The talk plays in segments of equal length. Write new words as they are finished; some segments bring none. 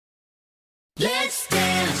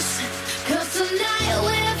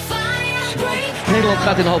Nederland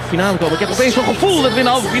gaat in de halve finale komen. Ik heb opeens zo'n gevoel dat we in de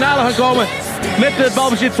halve finale gaan komen met het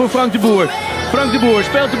balbezit voor Frank de Boer. Frank de Boer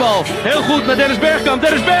speelt de bal heel goed naar Dennis Bergkamp.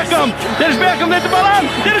 Dennis Bergkamp neemt de bal aan.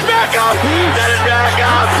 Dennis Bergkamp! Dennis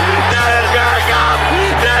Bergkamp! Dennis Bergkamp!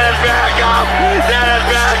 Dennis Bergkamp! Dennis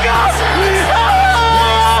Bergkamp!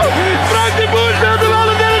 Oh! Frank de Boer speelt de bal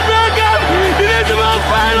aan Dennis Bergkamp. Die neemt de bal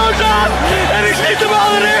feilloos aan. En ik schiet de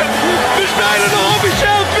bal erin. We spelen nog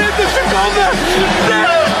officieel 20 seconden.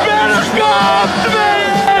 Dennis Bergkamp! 2-1!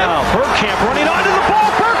 Now Bergkamp running onto the ball.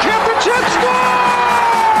 Bergkamp the chip score!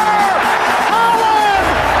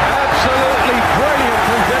 Absolutely brilliant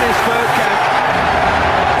from Dennis Bergkamp.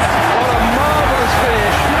 What a marvellous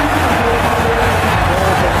finish.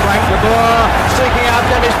 Frank de Boer seeking out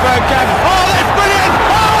Dennis Bergkamp. Oh, that's brilliant!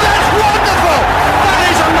 Oh, that's wonderful! That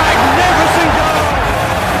is a magnificent goal!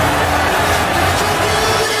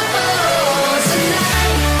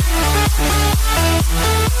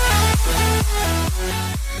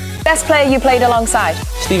 Best player you played alongside?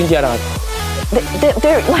 Steven Gerrard.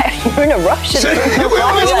 They're like, you're in a rush.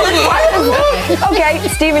 Okay,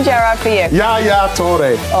 Steven Gerrard for you. Ja,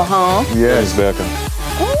 Torre. Dennis Bergkamp.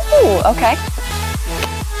 Ooh, okay.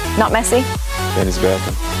 Not Messi? Dennis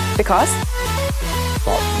Bergkamp. Because?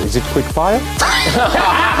 What, is it quick fire?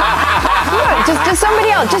 Does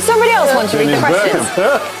somebody else want to read the questions?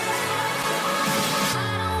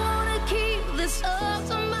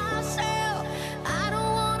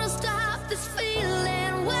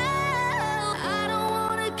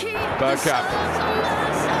 Bergkamp.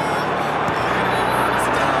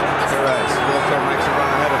 Perez. Walker makes a run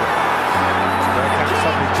ahead of him. Bergkamp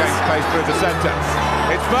suddenly changed pace through the centre.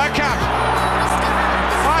 It's Bergkamp.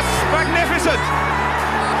 That's magnificent.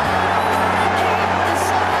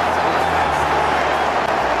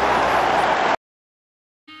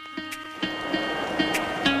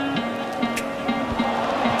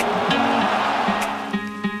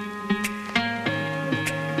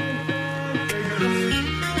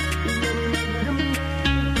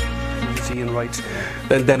 Right.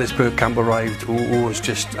 Then Dennis Bergkamp arrived, who was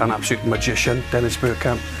just an absolute magician. Dennis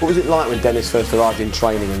Bergkamp. What was it like when Dennis first arrived in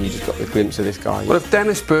training and you just got the glimpse of this guy? Well, if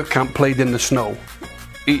Dennis Bergkamp played in the snow,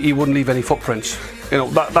 he wouldn't leave any footprints. You know,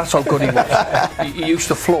 that's how good he was. He used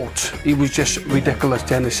to float. He was just ridiculous,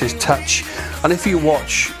 Dennis's touch. And if you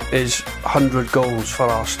watch his 100 goals for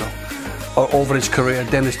Arsenal, or over his career,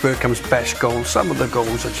 Dennis Bergkamp's best goals, some of the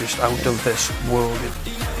goals are just out of this world.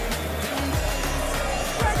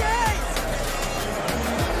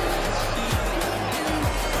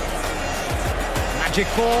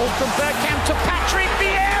 Magic ball from Bergkamp to Patrick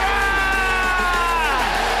Vieira!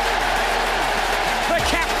 The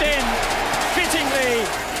captain, fittingly.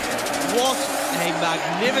 What a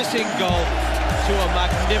magnificent goal to a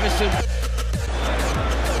magnificent...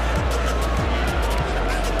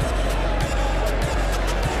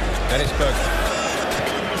 Dennis Bergkamp.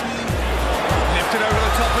 Lifted over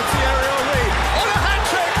the top of Thierry Henry. On a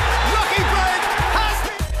hat-trick! Lucky break! Has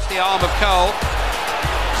the arm of Cole.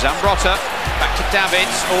 Zambrotta. Back to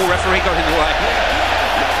Davids. Oh, referee got in the way.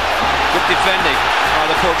 Good defending by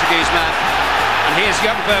the Portuguese man. And here's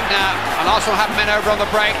Ljungberg now. And Arsenal have men over on the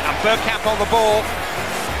break. And Bergkamp on the ball.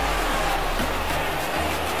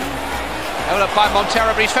 Held up by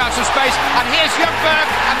Montero, but he's found some space. And here's Ljungberg.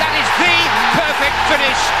 And that is the perfect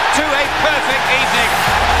finish to a perfect evening.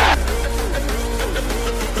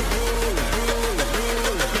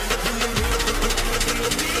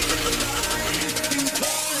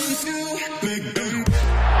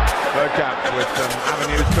 Bergkamp with some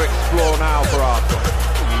avenues to explore now for Arsenal.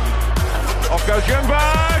 Off goes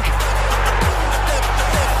Ljungberg!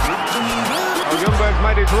 Oh, Ljungberg's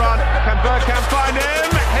made his run. Can Bergkamp find him?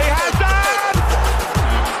 He has done!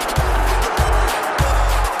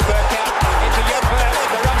 Bergkamp into Ljungberg.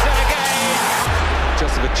 The run's in again.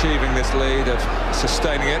 Just of achieving this lead, of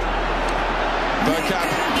sustaining it. Bergkamp,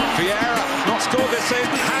 Vieira, not scored this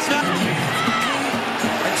season, has not.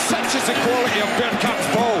 And such is the quality of Bergkamp's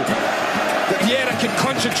ball that Vieira can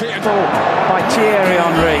concentrate. Ball by Thierry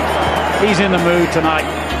Henry. He's in the mood tonight.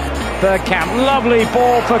 Bergkamp, lovely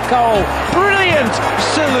ball for Cole. Brilliant!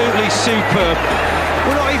 Absolutely superb.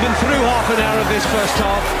 We're not even through half an hour of this first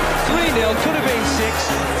half. 3-0, could have been 6.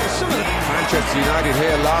 Some of the... Manchester United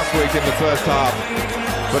here last week in the first half.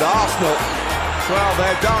 But Arsenal, well,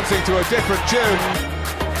 they're dancing to a different tune.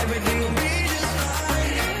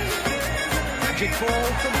 Magic ball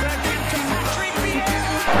from Bergkamp to Patrick Vieira.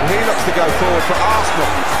 And he looks to go forward for Arsenal.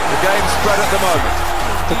 The game's spread at the moment.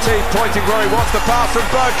 The team pointing where he wants the pass from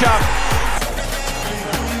Bergkamp.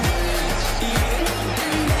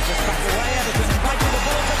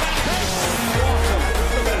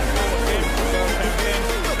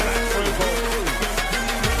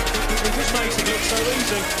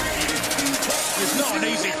 It's not an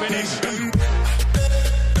easy finish.